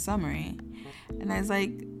 give me a summary. And I was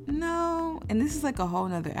like, no. And this is like a whole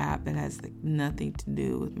nother app that has like nothing to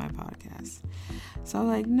do with my podcast. So I was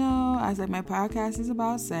like, no. I was like, my podcast is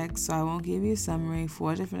about sex, so I won't give you a summary.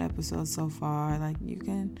 4 different episodes so far. Like, you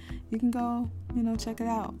can go, check it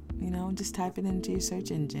out. Just type it into your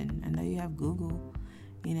search engine. I know you have Google,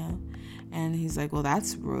 And he's like, well,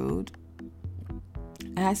 that's rude.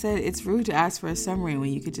 And I said, it's rude to ask for a summary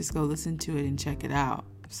when you could just go listen to it and check it out.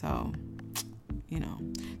 So,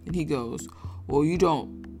 Then he goes, well,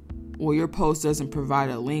 your post doesn't provide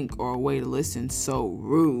a link or a way to listen. So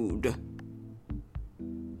rude.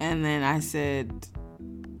 And then I said,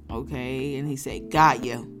 okay. And he said, got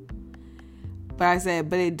you. But I said,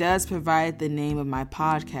 but it does provide the name of my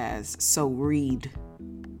podcast. So read.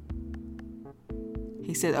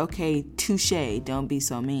 He said, okay, touche. Don't be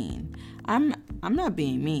so mean. I'm not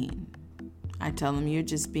being mean. I tell him, you're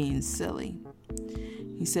just being silly.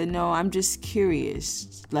 He said, no, I'm just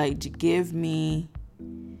curious. Like, give me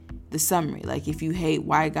the summary. Like, if you hate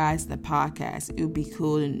white guys in the podcast, it would be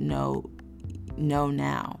cool to know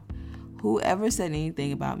now. Whoever said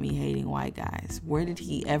anything about me hating white guys? Where did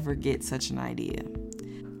he ever get such an idea?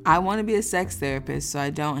 I want to be a sex therapist, so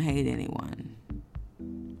I don't hate anyone.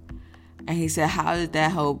 And he said, how did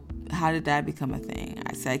that become a thing?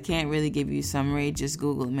 I said, I can't really give you a summary. Just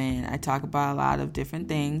Google it, man. I talk about a lot of different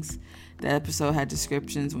things. The episode had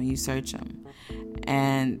descriptions when you search them.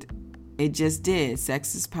 And it just did.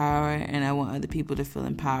 Sex is power, and I want other people to feel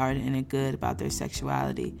empowered and good about their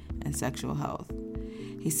sexuality and sexual health.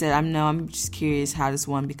 He said, I'm just curious, how does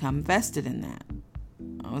one become vested in that?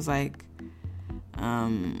 I was like,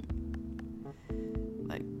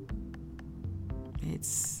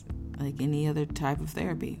 it's like any other type of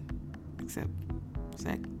therapy, except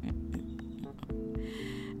sex.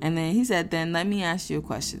 And then he said, then let me ask you a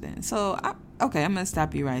question then. So, I'm going to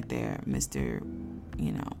stop you right there, Mr.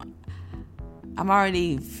 I'm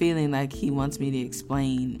already feeling like he wants me to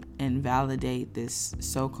explain and validate this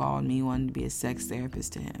so-called me wanting to be a sex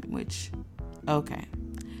therapist to him, which, okay.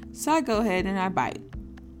 So I go ahead and I bite.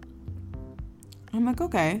 I'm like,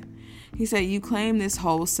 okay. He said, you claim this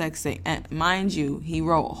whole sex thing. And mind you, he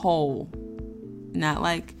wrote whole. Not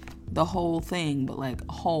like the whole thing, but like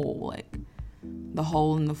whole, like the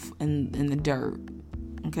hole in the dirt.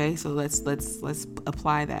 Okay, so let's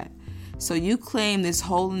apply that. So you claim this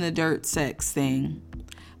hole in the dirt sex thing,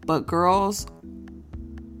 but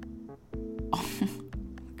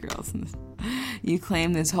you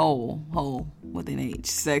claim this hole with an H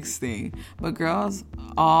sex thing, but girls,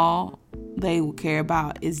 all they care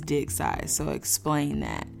about is dick size. So explain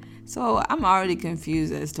that. So I'm already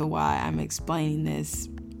confused as to why I'm explaining this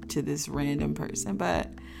to this random person, but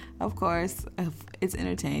of course it's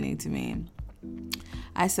entertaining to me.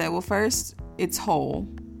 I said, well, first, it's whole.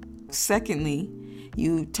 Secondly,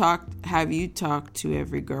 have you talked to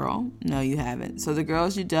every girl? No, you haven't. So the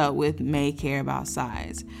girls you dealt with may care about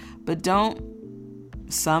size, but don't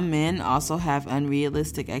some men also have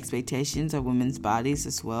unrealistic expectations of women's bodies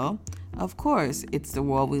as well? Of course, it's the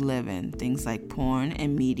world we live in. Things like porn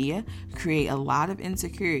and media create a lot of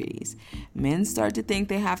insecurities. Men start to think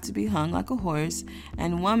they have to be hung like a horse,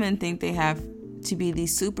 and women think they have to be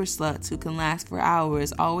these super sluts who can last for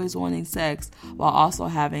hours, always wanting sex, while also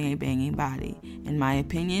having a banging body. In my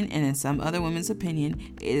opinion, and in some other women's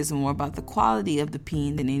opinion, it is more about the quality of the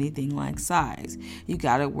peen than anything like size. You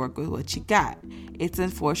gotta work with what you got. It's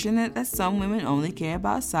unfortunate that some women only care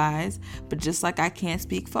about size, but just like I can't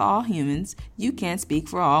speak for all humans, you can't speak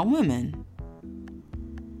for all women.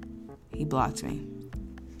 He blocked me.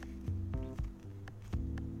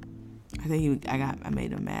 I think I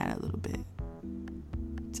made him mad a little bit.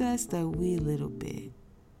 Just a wee little bit.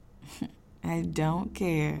 I don't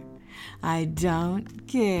care. I don't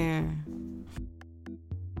care.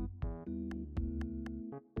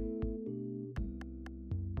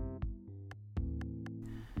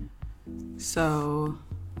 So,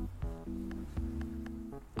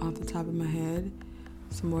 off the top of my head,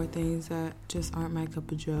 some more things that just aren't my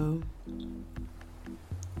cup of joe.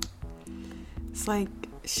 It's like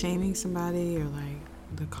shaming somebody, or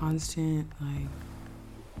like the constant like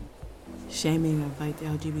shaming of like the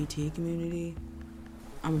LGBT community.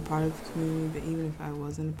 I'm a part of the community, but even if I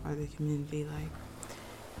wasn't a part of the community, like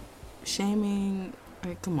shaming,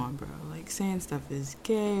 like come on bro, like saying stuff is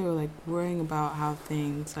gay, or like worrying about how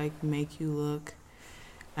things like make you look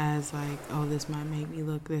as like, oh, this might make me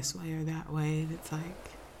look this way or that way. And it's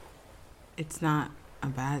like, it's not a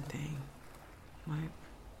bad thing. Like,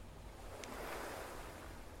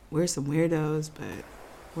 we're some weirdos, but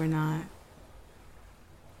we're not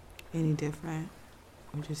any different.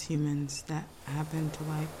 We're just humans that happen to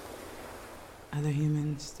like other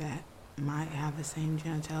humans that might have the same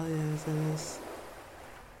genitalia as us.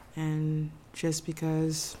 And just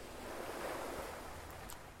because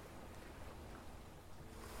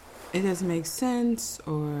it doesn't make sense,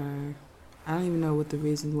 or I don't even know what the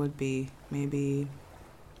reason would be. Maybe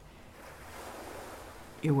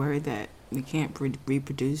you're worried that we can't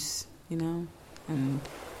reproduce, you know, and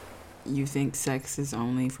you think sex is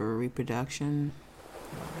only for reproduction.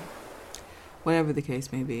 Whatever the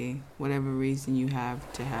case may be, whatever reason you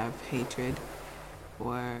have to have hatred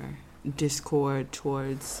or discord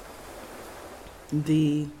towards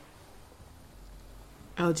the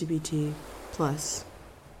LGBT plus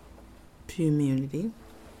community.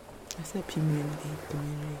 I said community.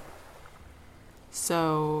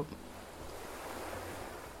 So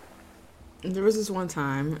there was this one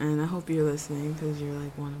time, and I hope you're listening because you're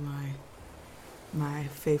like one of my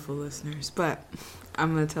faithful listeners, but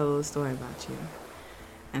I'm going to tell a little story about you,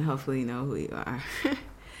 and hopefully you know who you are.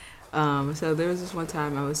 So there was this one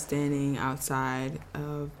time I was standing outside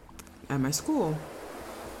at my school,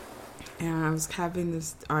 and I was having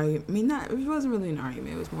this argument. It wasn't really an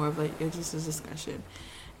argument, it was more of like just a discussion,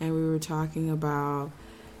 and we were talking about,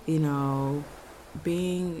 you know,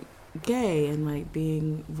 being gay and like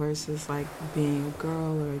being versus like being a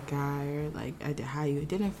girl or a guy, or like how you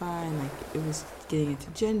identify, and like it was getting into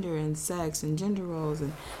gender and sex and gender roles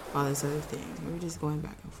and all this other things. We were just going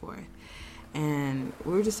back and forth, and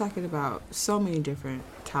we were just talking about so many different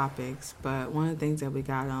topics, but one of the things that we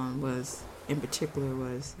got on was, in particular,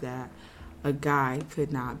 was that a guy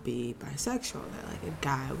could not be bisexual, that like a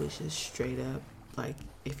guy was just straight up like,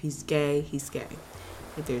 if he's gay, he's gay.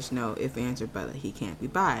 Like, there's no if, ands, or but, like, he can't be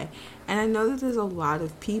bi. And I know that there's a lot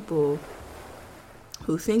of people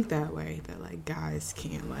who think that way, that, like, guys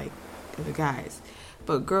can't, like, other guys,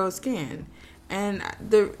 but girls can. And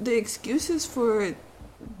the excuses for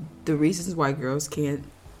the reasons why girls can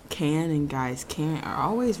and guys can't are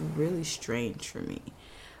always really strange for me.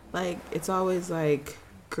 Like, it's always like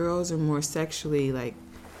girls are more sexually, like,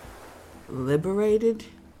 liberated,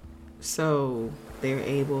 so they're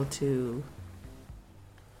able to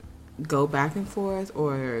go back and forth,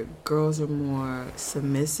 or girls are more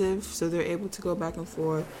submissive, so they're able to go back and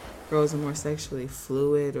forth. Girls are more sexually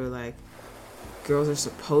fluid, or like girls are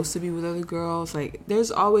supposed to be with other girls. Like, there's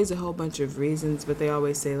always a whole bunch of reasons, but they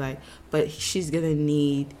always say like, but she's gonna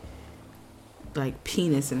need like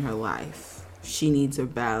penis in her life. She needs a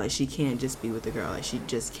balance. She can't just be with a girl. Like, she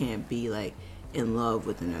just can't be like in love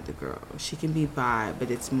with another girl. She can be bi, but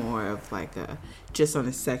it's more of like a just on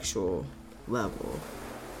a sexual level.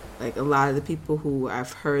 Like, a lot of the people who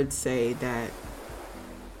I've heard say that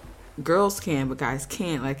girls can but guys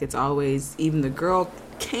can't, like, it's always, even the girl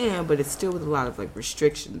can, but it's still with a lot of like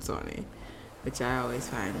restrictions on it, which I always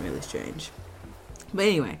find really strange. But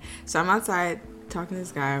anyway, so I'm outside talking to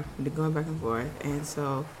this guy, we're going back and forth, and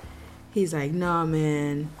so he's like, no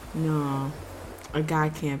man, no, a guy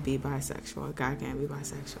can't be bisexual,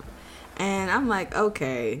 and I'm like,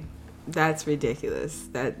 okay, that's ridiculous.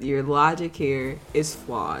 That your logic here is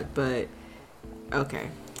flawed, but okay.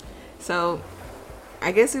 So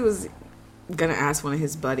I guess he was gonna ask one of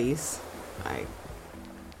his buddies, like,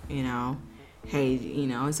 you know, hey,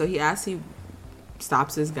 and so he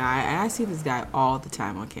stops this guy, and I see this guy all the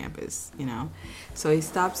time on campus, so he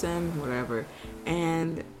stops him, whatever,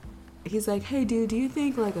 and he's like, hey dude, do you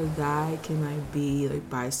think like a guy can like be like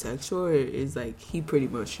bisexual, or is like he pretty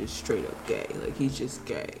much just straight up gay, like he's just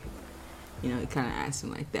gay? He kind of asked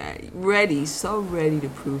him like that, so ready to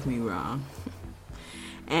prove me wrong.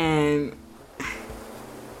 And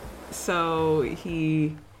so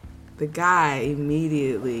the guy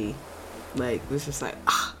immediately like was just like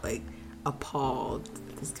appalled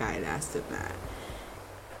this guy had asked him that,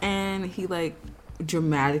 and he like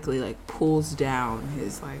dramatically like pulls down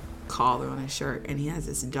his like collar on his shirt, and he has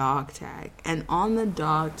this dog tag, and on the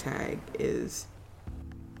dog tag is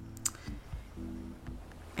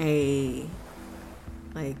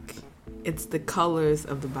it's the colors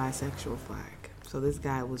of the bisexual flag. So this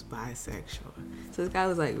guy was bisexual. So this guy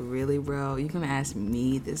was like, really, bro, you gonna ask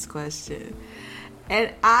me this question?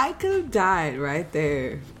 And I could have died right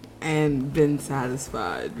there and been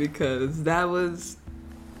satisfied, because that was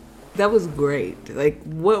great. Like,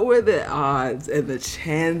 what were the odds and the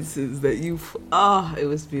chances that it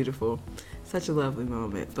was beautiful. Such a lovely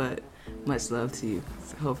moment, but much love to you.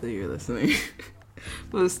 Hopefully you're listening.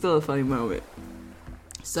 But it was still a funny moment.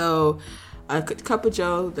 So, a cup of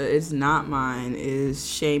joe that is not mine is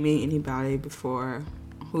shaming anybody before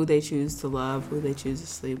who they choose to love, who they choose to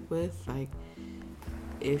sleep with. Like,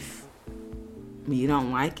 if you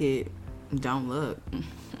don't like it, don't look.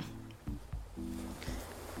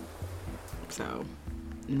 So,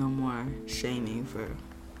 no more shaming for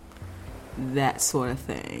that sort of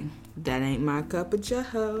thing. That ain't my cup of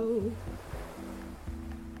joe.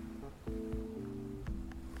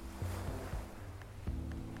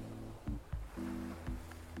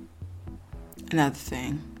 Another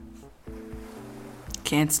thing.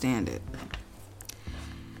 Can't stand it.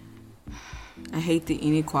 I hate the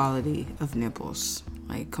inequality of nipples.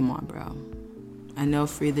 Like, come on, bro. I know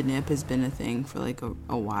free the nip has been a thing for like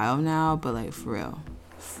a while now, but like, for real,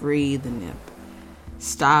 free the nip.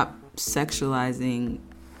 Stop sexualizing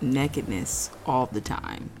nakedness all the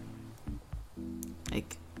time.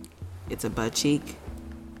 Like, it's a butt cheek,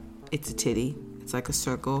 it's a titty, it's like a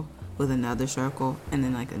circle with another circle, and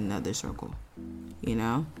then like another circle,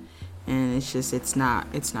 and it's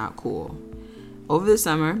not cool. Over the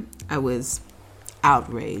summer, I was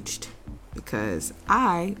outraged because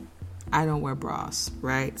I don't wear bras,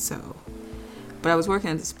 right? So, but I was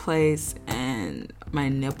working at this place and my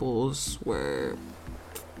nipples were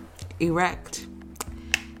erect.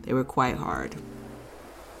 They were quite hard.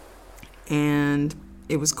 And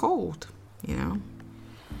it was cold,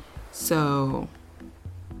 So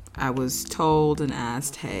I was told and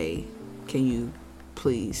asked, hey, can you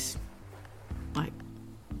please, like,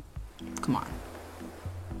 come on.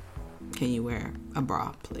 Can you wear a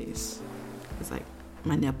bra, please? It's like,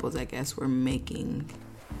 my nipples, I guess, were making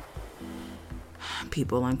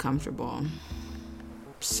people uncomfortable.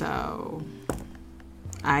 So,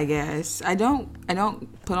 I guess I don't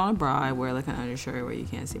put on a bra. I wear like an undershirt where you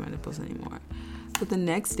can't see my nipples anymore. But the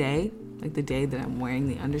next day, like the day that I'm wearing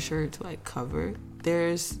the undershirt to like cover,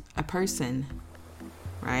 there's a person,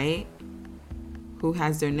 right, who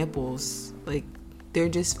has their nipples, like, they're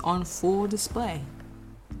just on full display.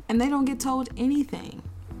 And they don't get told anything.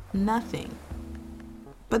 Nothing.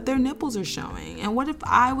 But their nipples are showing. And what if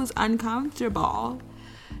I was uncomfortable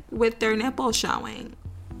with their nipples showing?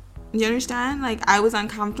 You understand? Like, I was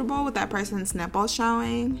uncomfortable with that person's nipples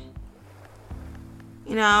showing.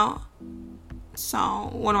 So,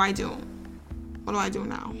 what do I do? What do I do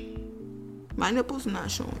now? My nipples are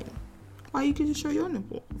not showing. Why you can just show your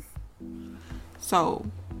nipples? So,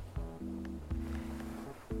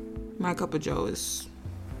 my cup of joe is...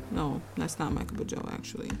 No, that's not my cup of joe,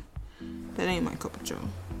 actually. That ain't my cup of joe.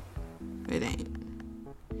 It ain't.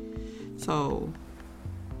 So,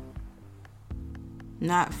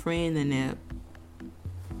 not freeing the nip,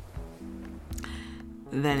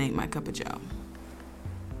 that ain't my cup of joe.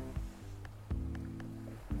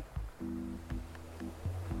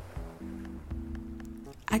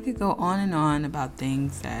 I could go on and on about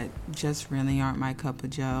things that just really aren't my cup of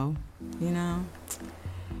joe,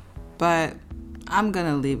 But I'm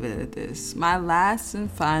gonna leave it at this. My last and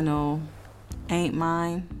final ain't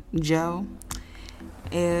mine, Joe,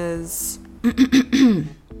 is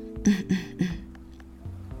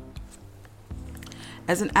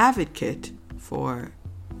as an advocate for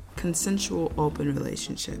consensual open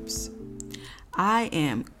relationships, I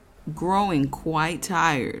am growing quite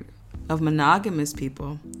tired of monogamous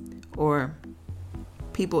people, or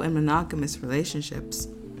people in monogamous relationships,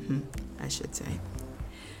 I should say,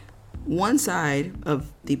 One side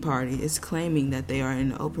of the party is claiming that they are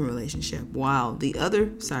in an open relationship, while the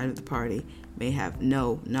other side of the party may have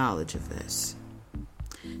no knowledge of this.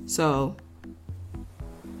 So,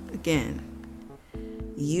 again,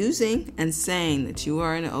 using and saying that you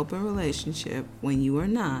are in an open relationship when you are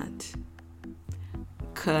not,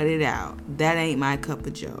 cut it out. That ain't my cup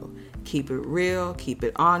of joe. Keep it real, keep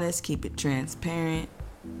it honest, keep it transparent.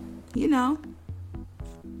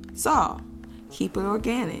 It's all. Keep it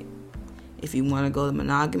organic. If you want to go the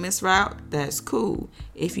monogamous route, that's cool.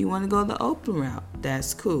 If you want to go the open route,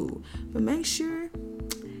 that's cool. But make sure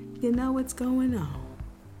you know what's going on.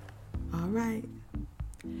 All right.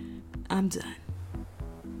 I'm done.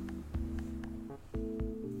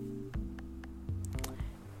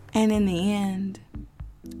 And in the end,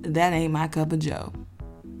 that ain't my cup of joe.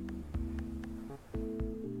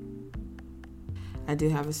 I do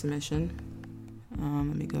have a submission.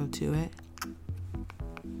 Let me go to it.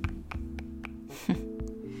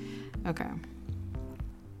 Okay.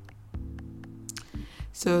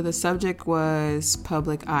 So the subject was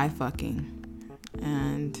public eye fucking.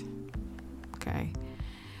 And, okay.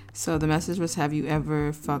 So the message was, have you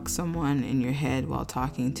ever fucked someone in your head while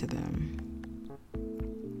talking to them?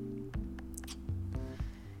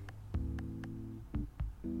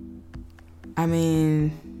 I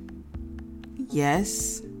mean,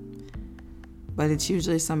 yes, but it's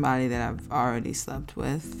usually somebody that I've already slept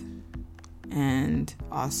with. And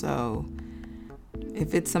also,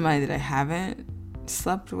 if it's somebody that I haven't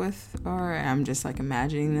slept with, or I'm just like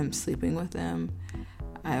imagining them sleeping with them,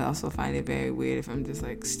 I also find it very weird if I'm just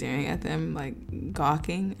like staring at them, like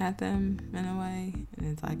gawking at them in a way,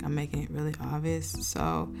 and it's like I'm making it really obvious.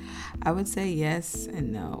 So I would say yes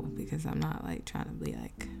and no, because I'm not like trying to be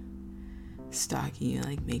like stalking you,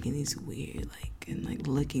 like making these weird, like, and like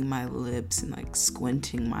licking my lips and like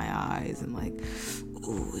squinting my eyes and like,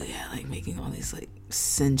 ooh, yeah, like making all these like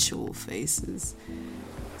sensual faces.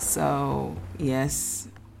 So yes,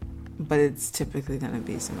 but it's typically gonna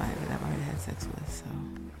be somebody that I've already had sex with. So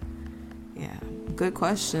yeah, good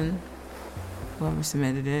question, whoever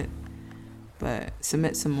submitted it. But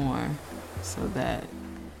submit some more, so that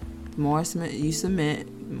the more you submit,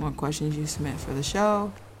 the more questions you submit for the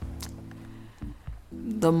show,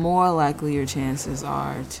 the more likely your chances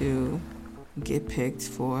are to get picked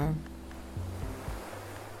for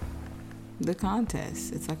the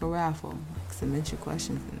contest. It's like a raffle. Like, submit your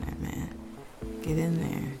questions in there, man. Get in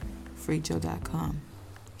there. freakjoe.com.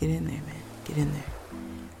 Get in there, man. Get in there.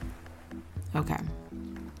 Okay.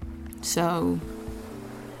 So,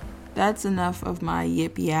 that's enough of my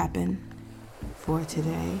yip yapping for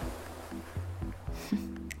today.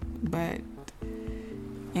 But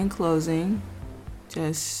in closing,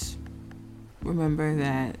 just remember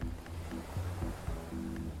that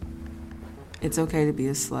it's okay to be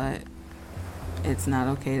a slut. It's not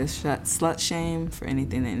okay to slut shame for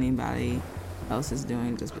anything that anybody else is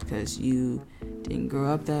doing just because you didn't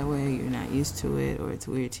grow up that way, you're not used to it, or it's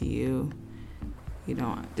weird to you.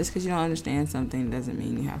 Just because you don't understand something doesn't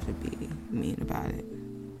mean you have to be mean about it.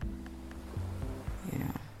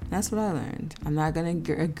 That's what I learned. I'm not going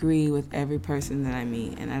to agree with every person that I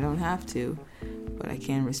meet, and I don't have to, but I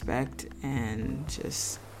can respect and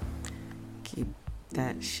just keep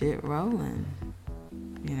that shit rolling,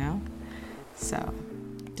 So,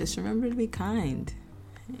 just remember to be kind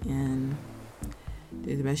and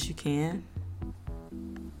do the best you can.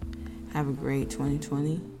 Have a great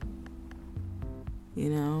 2020.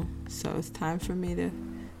 So it's time for me to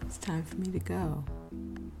go.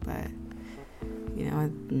 But I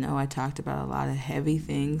know I talked about a lot of heavy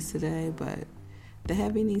things today, but the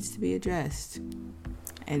heavy needs to be addressed.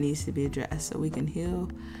 It needs to be addressed so we can heal,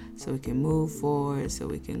 so we can move forward, so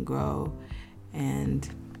we can grow, and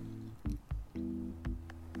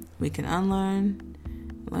we can unlearn,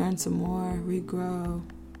 learn some more, regrow,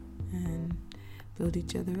 and build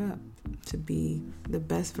each other up to be the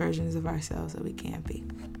best versions of ourselves that we can be.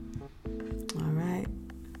 All right.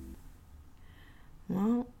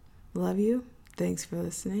 Well, love you. Thanks for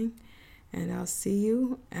listening. And I'll see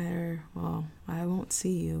you, I won't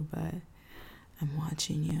see you, but I'm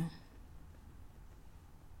watching you.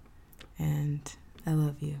 And I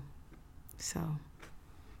love you. So,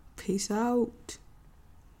 peace out.